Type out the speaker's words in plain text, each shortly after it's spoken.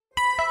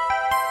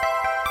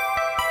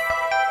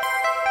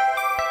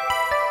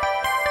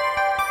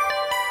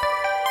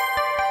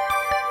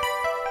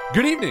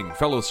Good evening,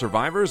 fellow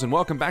survivors, and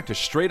welcome back to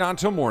Straight On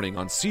Till Morning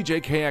on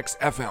CJKX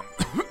FM.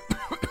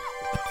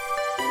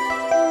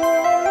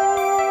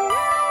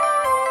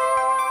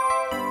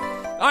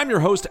 I'm your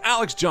host,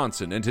 Alex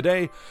Johnson, and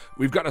today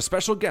we've got a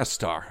special guest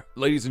star.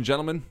 Ladies and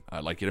gentlemen,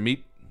 I'd like you to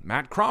meet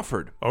Matt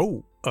Crawford.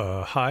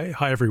 Hi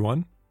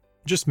everyone.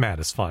 Just Matt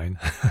is fine.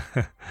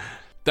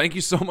 Thank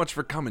you so much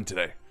for coming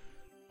today.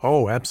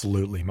 Oh,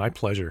 absolutely. My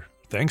pleasure.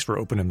 Thanks for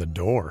opening the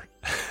door.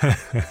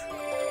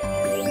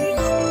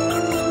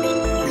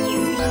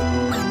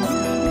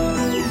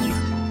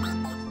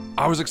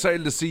 I was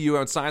excited to see you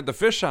outside the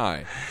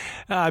fisheye.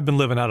 I've been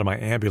living out of my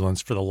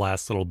ambulance for the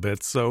last little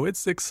bit, so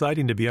it's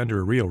exciting to be under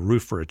a real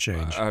roof for a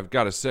change. I've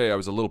got to say, I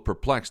was a little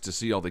perplexed to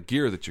see all the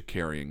gear that you're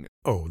carrying.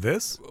 Oh,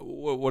 this?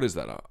 What is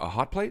that, a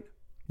hot plate?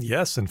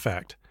 Yes, in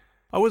fact.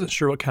 I wasn't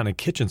sure what kind of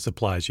kitchen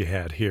supplies you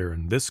had here,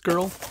 and this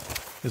girl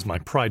is my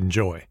pride and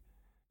joy.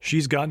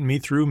 She's gotten me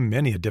through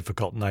many a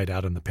difficult night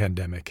out in the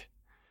pandemic.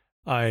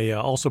 I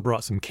also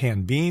brought some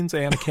canned beans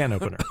and a can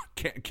opener.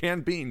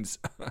 Canned beans?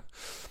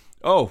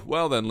 Oh,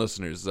 well then,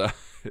 listeners,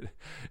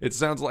 it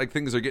sounds like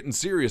things are getting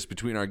serious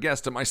between our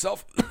guest and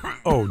myself.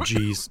 Oh,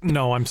 geez.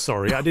 No, I'm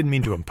sorry. I didn't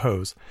mean to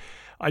impose.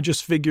 I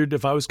just figured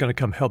if I was going to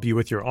come help you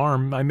with your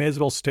arm, I may as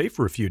well stay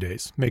for a few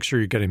days. Make sure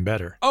you're getting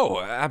better.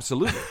 Oh,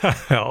 absolutely.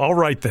 All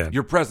right, then.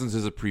 Your presence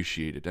is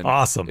appreciated. And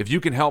awesome. If you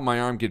can help my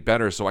arm get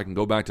better so I can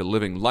go back to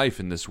living life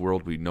in this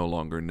world we no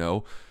longer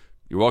know,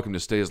 you're welcome to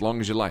stay as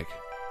long as you like.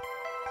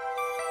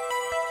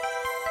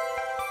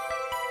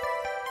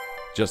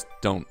 Just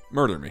don't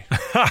murder me.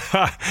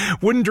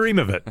 Wouldn't dream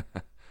of it.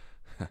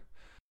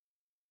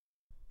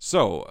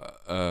 So,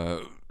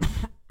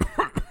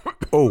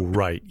 Oh,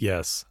 right,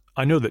 yes.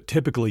 I know that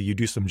typically you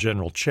do some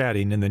general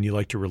chatting and then you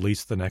like to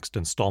release the next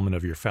installment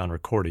of your found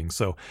recording,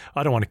 so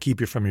I don't want to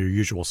keep you from your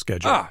usual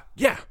schedule.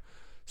 Yeah.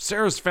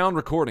 Sarah's found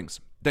recordings.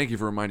 Thank you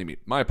for reminding me.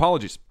 My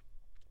apologies.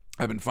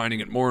 I've been finding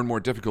it more and more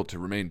difficult to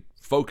remain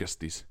focused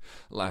these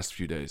last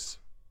few days.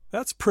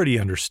 That's pretty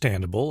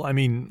understandable. I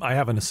mean, I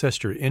haven't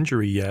assessed your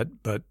injury yet,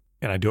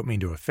 and I don't mean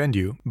to offend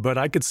you, but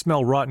I could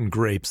smell rotten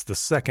grapes the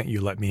second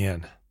you let me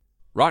in.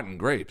 Rotten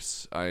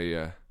grapes?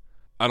 I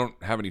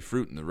don't have any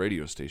fruit in the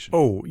radio station.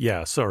 Oh,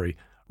 yeah, sorry.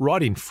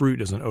 Rotting fruit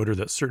is an odor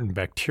that certain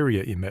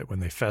bacteria emit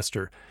when they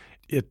fester.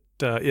 It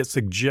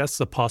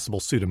suggests a possible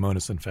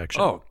Pseudomonas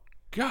infection. Oh,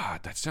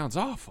 God, that sounds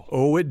awful.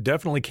 Oh, it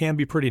definitely can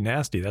be pretty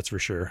nasty, that's for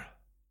sure.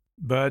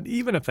 But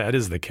even if that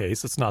is the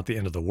case, it's not the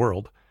end of the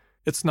world.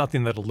 It's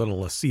nothing that a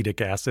little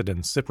acetic acid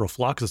and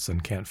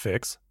ciprofloxacin can't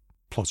fix.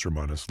 Plus or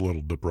minus a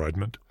little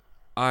debridement.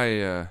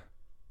 I'm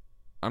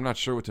not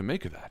sure what to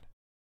make of that.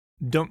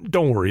 Don't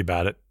worry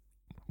about it.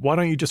 Why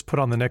don't you just put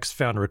on the next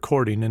found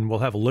recording and we'll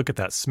have a look at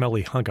that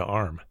smelly hunk of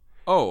arm?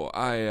 Oh,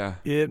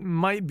 It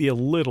might be a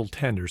little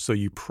tender, so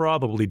you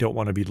probably don't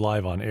want to be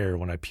live on air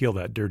when I peel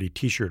that dirty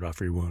t-shirt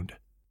off your wound.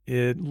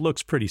 It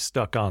looks pretty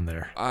stuck on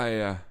there.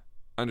 I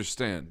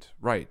understand.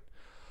 Right.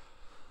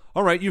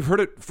 All right, you've heard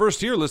it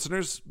first here,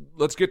 listeners.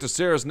 Let's get to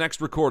Sarah's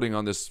next recording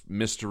on this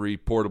mystery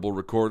portable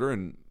recorder,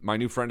 and my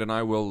new friend and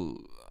I will,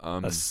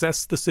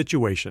 assess the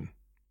situation.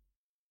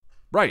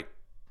 Right,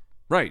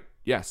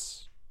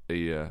 yes.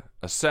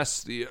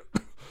 Assess the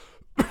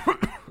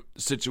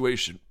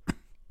situation.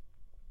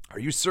 Are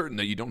you certain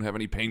that you don't have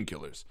any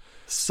painkillers?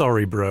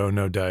 Sorry, bro,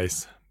 no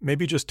dice.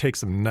 Maybe just take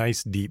some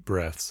nice deep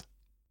breaths.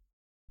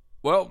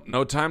 Well,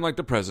 no time like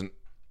the present.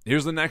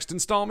 Here's the next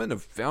installment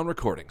of Found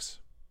Recordings.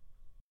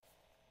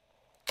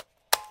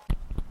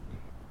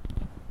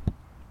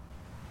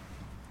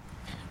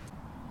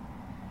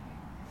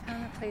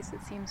 Found a place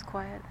that seems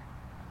quiet.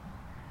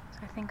 So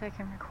I think I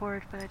can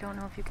record, but I don't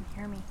know if you can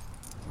hear me.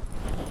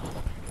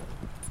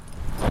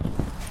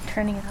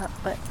 Turning it up,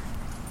 but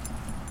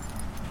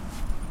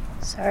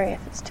sorry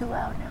if it's too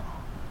loud now.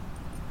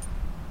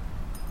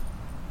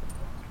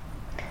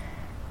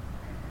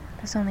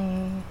 There's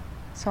only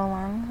so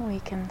long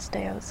we can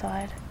stay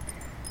outside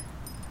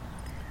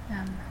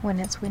when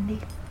it's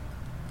windy.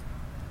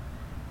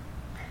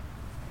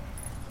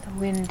 The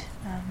wind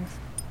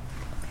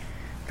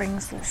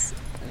brings this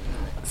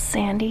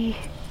sandy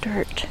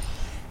dirt.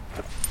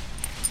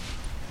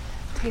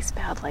 Tastes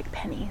bad like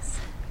pennies.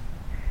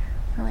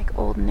 Or like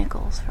old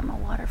nickels from a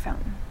water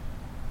fountain.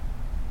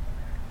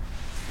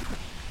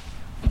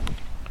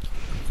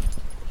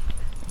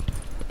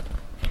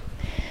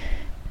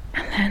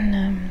 And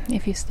then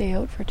if you stay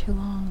out for too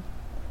long,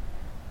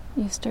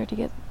 you start to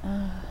get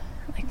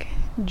like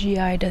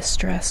GI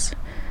distress.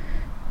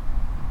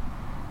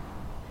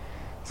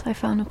 So I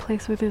found a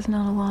place where there's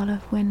not a lot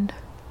of wind.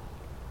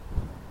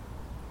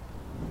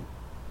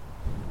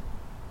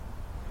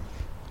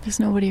 There's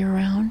nobody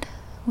around,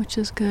 which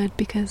is good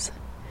because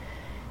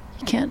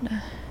you can't,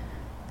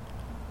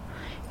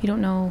 you don't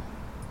know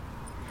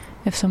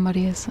if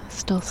somebody is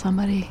still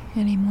somebody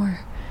anymore.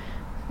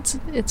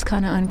 It's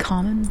kind of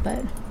uncommon,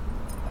 but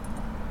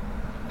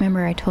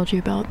remember I told you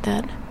about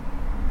that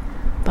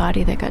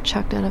body that got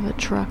chucked out of a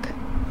truck?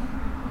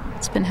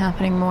 It's been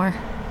happening more.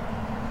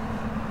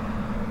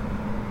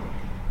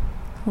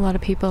 A lot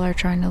of people are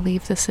trying to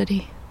leave the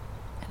city,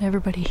 and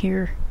everybody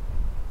here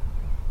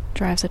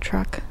drives a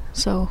truck,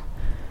 so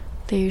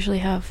they usually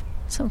have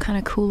some kind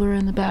of cooler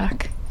in the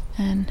back,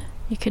 and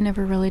you can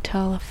never really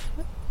tell if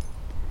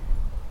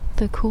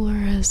the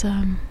cooler is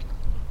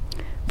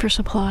for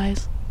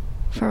supplies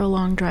for a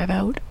long drive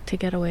out to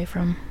get away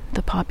from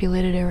the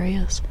populated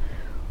areas,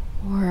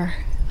 or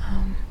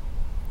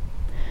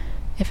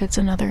if it's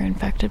another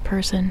infected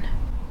person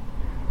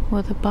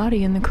with a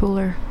body in the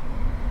cooler.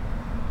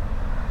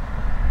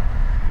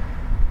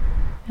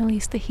 At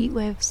least the heat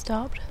wave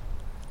stopped.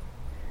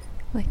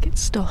 Like,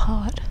 it's still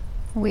hot.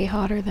 Way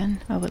hotter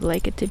than I would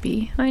like it to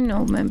be. I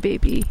know, my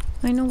baby.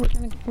 I know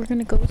we're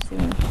gonna go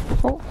soon.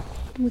 Oh,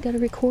 we gotta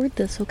record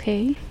this,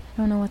 okay? I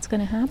don't know what's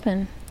gonna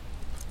happen.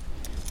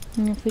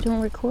 And if we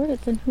don't record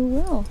it, then who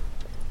will?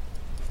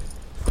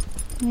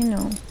 I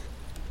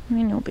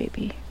know,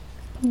 baby.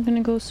 I'm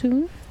gonna go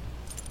soon.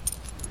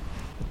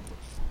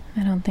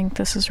 I don't think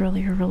this is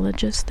really a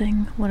religious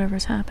thing,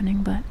 whatever's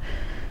happening, but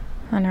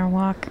on our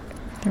walk,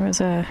 there was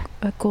a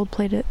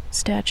gold-plated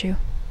statue.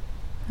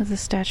 It was a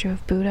statue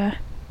of Buddha.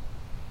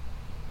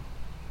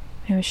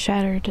 It was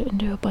shattered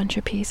into a bunch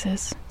of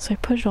pieces. So I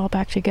put it all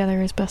back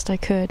together as best I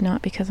could,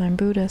 not because I'm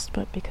Buddhist,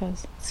 but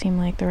because it seemed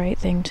like the right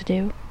thing to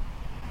do.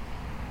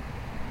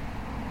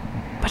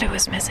 But it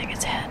was missing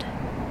its head.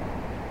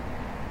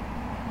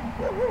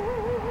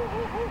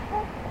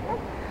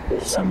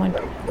 Someone...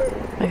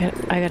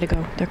 I gotta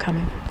go. They're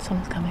coming.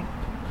 Someone's coming.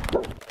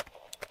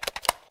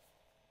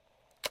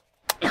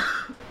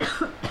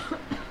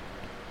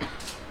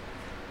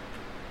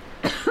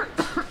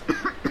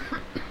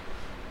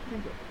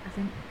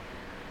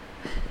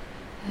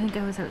 I think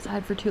I was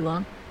outside for too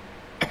long.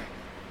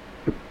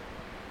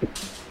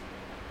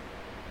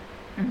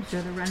 I'm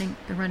sure the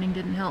running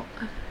didn't help.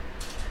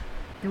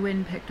 The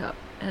wind picked up,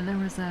 and there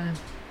was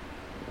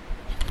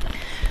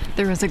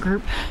a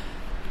group.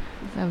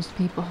 Those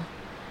people,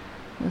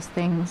 those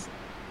things.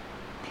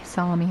 They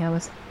saw me. I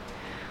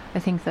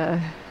think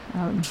the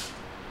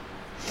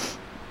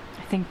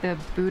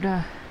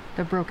Buddha,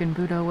 the broken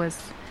Buddha,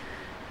 was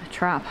a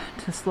trap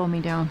to slow me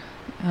down.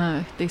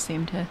 They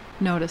seemed to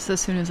notice as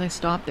soon as I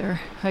stopped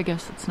there. I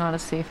guess it's not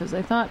as safe as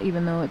I thought,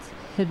 even though it's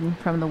hidden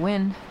from the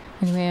wind.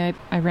 Anyway,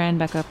 I ran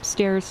back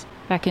upstairs,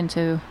 back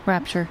into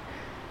Rapture,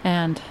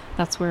 and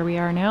that's where we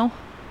are now,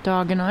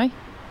 Dog and I.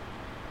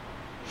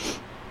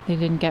 They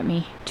didn't get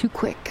me too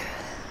quick.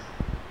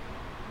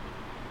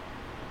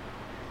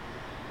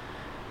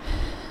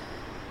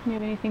 You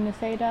have anything to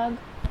say, Dog?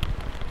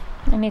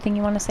 Anything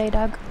you want to say,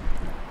 Dog?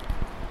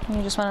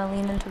 You just want to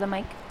lean into the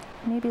mic?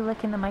 Maybe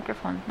licking the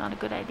microphone, not a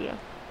good idea.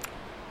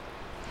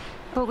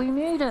 But we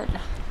made it.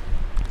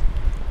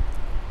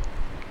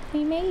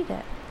 We made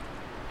it.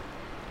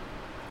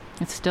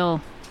 It's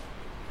still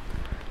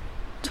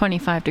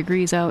 25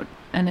 degrees out,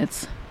 and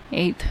it's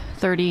 9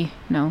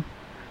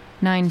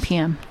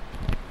 p.m.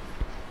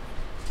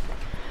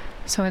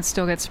 So it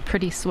still gets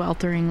pretty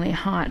swelteringly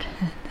hot.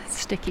 It's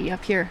sticky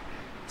up here,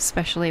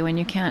 especially when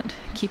you can't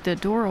keep the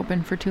door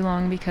open for too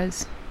long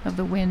because of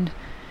the wind.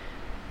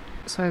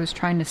 So I was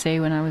trying to say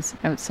when I was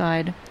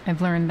outside,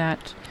 I've learned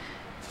that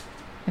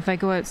if I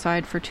go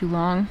outside for too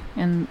long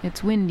and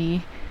it's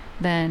windy,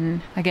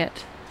 then I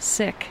get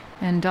sick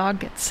and Dog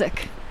gets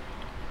sick.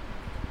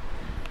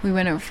 We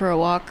went out for a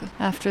walk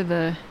after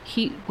the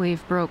heat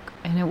wave broke,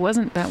 and it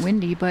wasn't that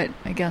windy, but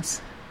I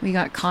guess we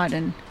got caught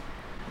in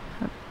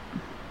a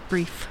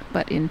brief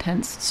but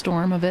intense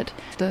storm of it,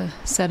 the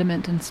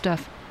sediment and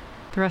stuff.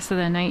 The rest of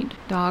the night,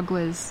 Dog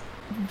was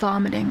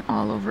vomiting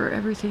all over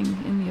everything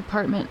in the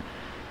apartment,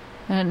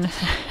 and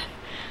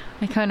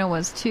I kind of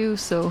was too,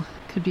 so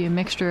it could be a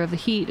mixture of the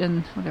heat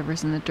and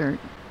whatever's in the dirt.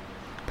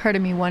 Part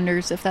of me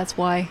wonders if that's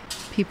why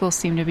people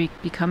seem to be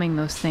becoming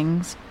those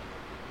things.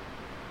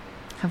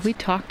 Have we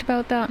talked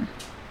about that?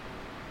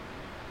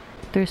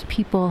 There's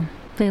people,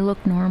 they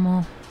look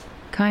normal,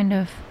 kind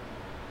of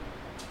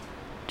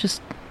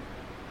just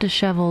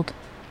disheveled.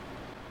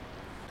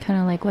 Kind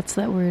of like, what's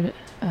that word?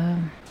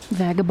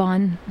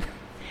 Vagabond?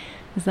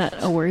 Is that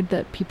a word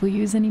that people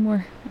use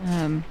anymore?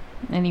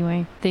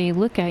 Anyway, they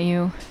look at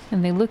you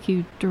and they look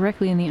you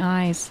directly in the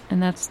eyes,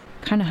 and that's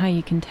kind of how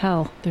you can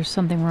tell there's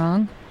something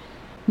wrong.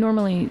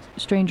 Normally,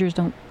 strangers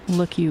don't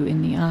look you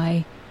in the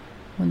eye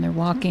when they're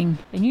walking.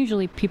 And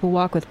usually people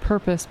walk with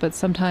purpose, but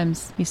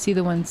sometimes you see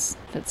the ones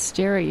that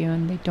stare at you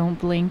and they don't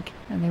blink,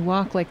 and they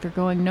walk like they're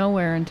going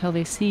nowhere until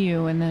they see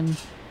you, and then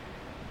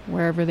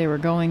wherever they were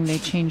going, they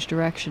change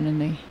direction and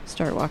they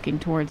start walking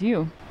towards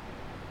you.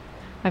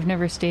 I've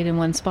never stayed in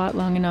one spot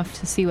long enough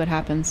to see what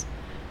happens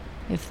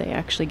if they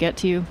actually get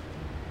to you,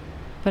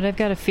 but I've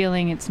got a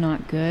feeling it's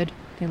not good.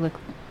 They look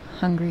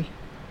hungry.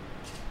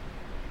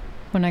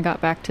 When I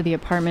got back to the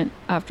apartment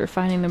after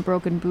finding the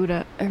broken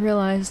Buddha, I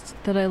realized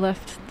that I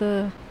left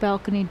the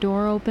balcony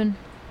door open.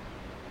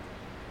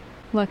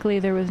 Luckily,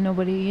 there was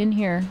nobody in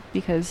here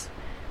because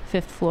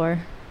 5th floor,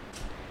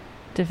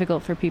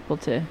 difficult for people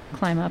to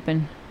climb up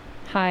and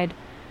hide,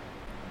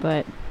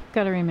 but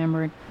gotta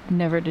remember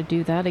never to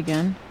do that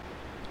again.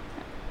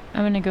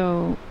 I'm gonna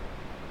go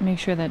make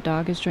sure that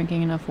Dog is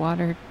drinking enough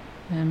water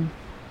and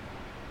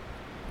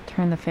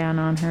turn the fan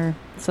on her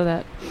so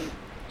that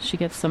she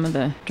gets some of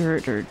the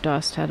dirt or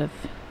dust out of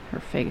her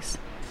face.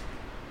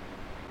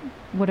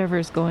 Whatever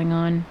is going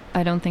on,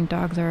 I don't think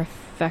dogs are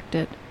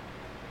affected.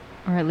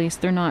 Or at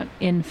least they're not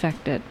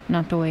infected,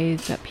 not the way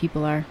that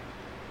people are.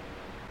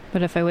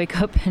 But if I wake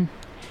up and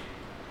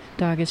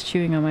dog is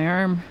chewing on my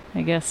arm,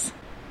 I guess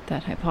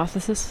that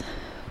hypothesis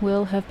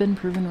will have been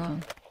proven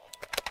wrong.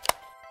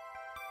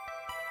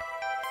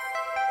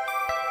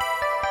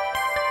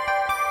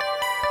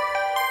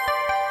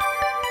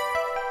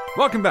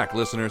 Welcome back,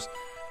 listeners.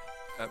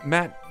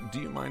 Matt,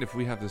 do you mind if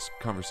we have this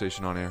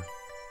conversation on air?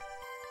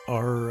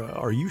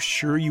 Are you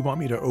sure you want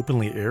me to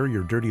openly air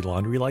your dirty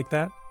laundry like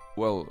that?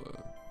 Well,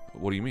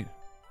 what do you mean?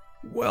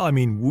 Well, I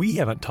mean, we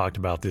haven't talked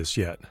about this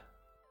yet.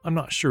 I'm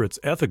not sure it's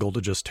ethical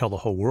to just tell the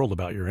whole world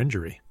about your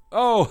injury.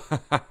 Oh,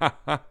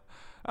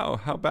 oh,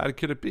 how bad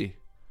could it be?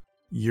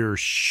 You're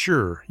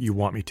sure you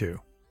want me to?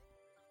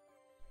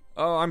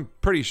 Oh, I'm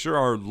pretty sure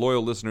our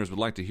loyal listeners would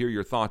like to hear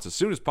your thoughts as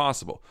soon as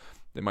possible.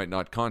 They might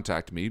not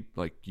contact me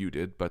like you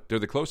did, but they're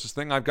the closest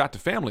thing I've got to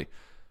family.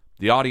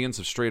 The audience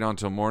of Straight On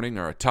Till Morning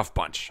are a tough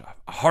bunch,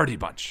 a hardy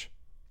bunch.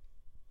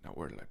 Now,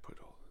 where did I put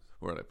all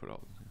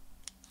of them?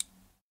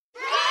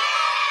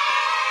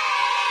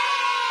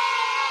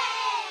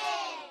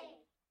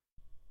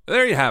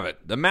 There you have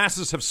it. The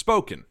masses have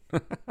spoken.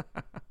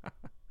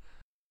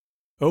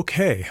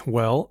 Okay,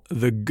 well,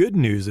 the good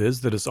news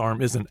is that his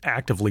arm isn't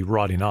actively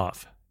rotting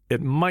off.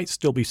 It might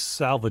still be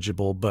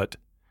salvageable, but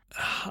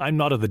I'm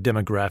not of the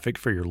demographic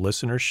for your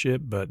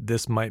listenership, but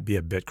this might be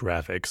a bit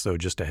graphic, so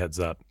just a heads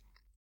up.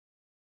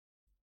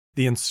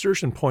 The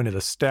insertion point of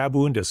the stab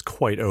wound is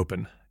quite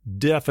open.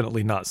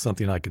 Definitely not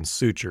something I can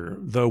suture,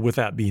 though with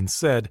that being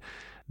said,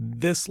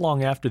 this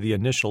long after the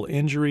initial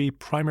injury,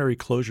 primary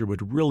closure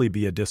would really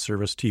be a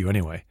disservice to you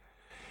anyway.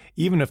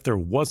 Even if there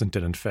wasn't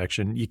an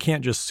infection, you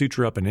can't just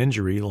suture up an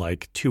injury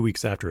like 2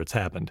 weeks after it's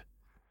happened.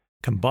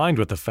 Combined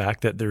with the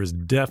fact that there is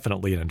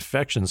definitely an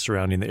infection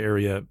surrounding the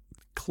area,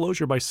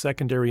 closure by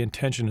secondary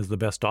intention is the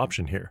best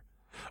option here.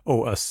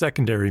 Oh, a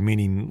secondary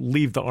meaning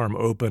leave the arm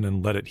open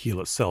and let it heal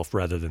itself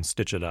rather than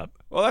stitch it up.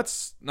 Well,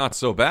 that's not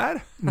so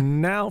bad.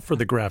 Now for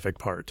the graphic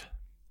part.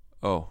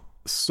 Oh.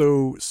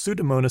 So,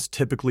 Pseudomonas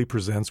typically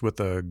presents with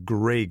a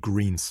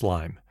gray-green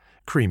slime.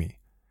 Creamy.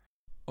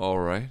 All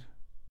right.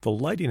 The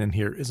lighting in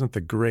here isn't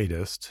the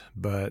greatest,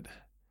 but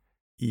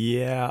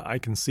yeah, I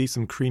can see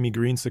some creamy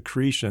green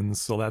secretions,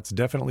 so that's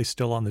definitely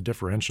still on the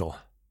differential.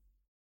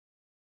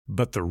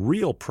 But the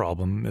real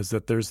problem is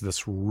that there's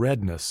this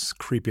redness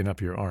creeping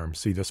up your arm.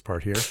 See this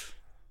part here?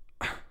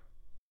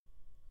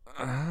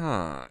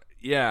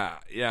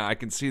 Yeah, I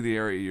can see the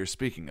area you're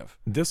speaking of.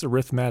 This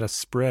erythematous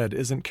spread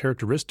isn't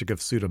characteristic of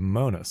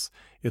Pseudomonas.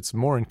 It's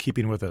more in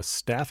keeping with a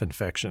staph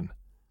infection.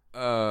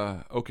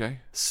 Okay.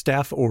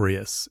 Staph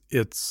aureus.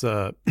 It's,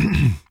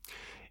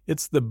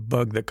 it's the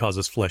bug that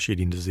causes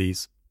flesh-eating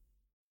disease.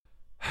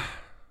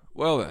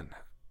 Well then,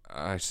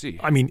 I see.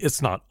 I mean,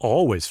 it's not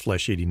always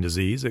flesh-eating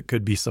disease. It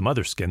could be some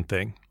other skin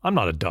thing. I'm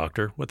not a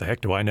doctor. What the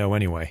heck do I know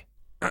anyway?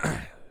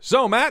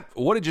 So, Matt,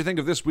 what did you think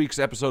of this week's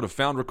episode of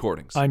Found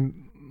Recordings?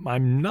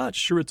 I'm not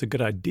sure it's a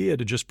good idea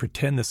to just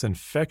pretend this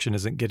infection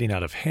isn't getting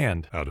out of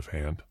hand. Out of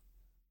hand?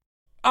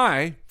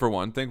 I, for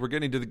one, think we're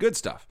getting to the good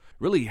stuff.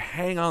 Really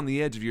hang on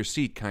the edge of your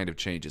seat kind of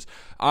changes.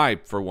 I,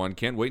 for one,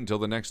 can't wait until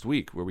the next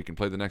week where we can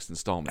play the next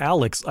installment.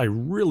 Alex, I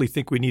really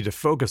think we need to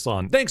focus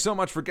on... Thanks so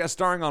much for guest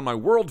starring on my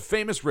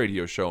world-famous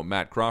radio show,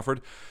 Matt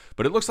Crawford.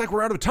 But it looks like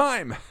we're out of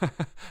time.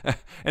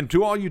 And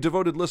to all you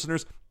devoted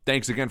listeners,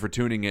 thanks again for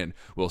tuning in.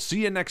 We'll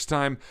see you next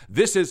time.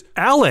 This is...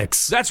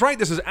 Alex! That's right,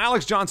 this is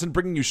Alex Johnson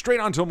bringing you Straight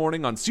On Till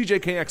Morning on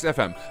CJKX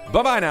FM.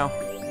 Bye-bye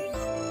now.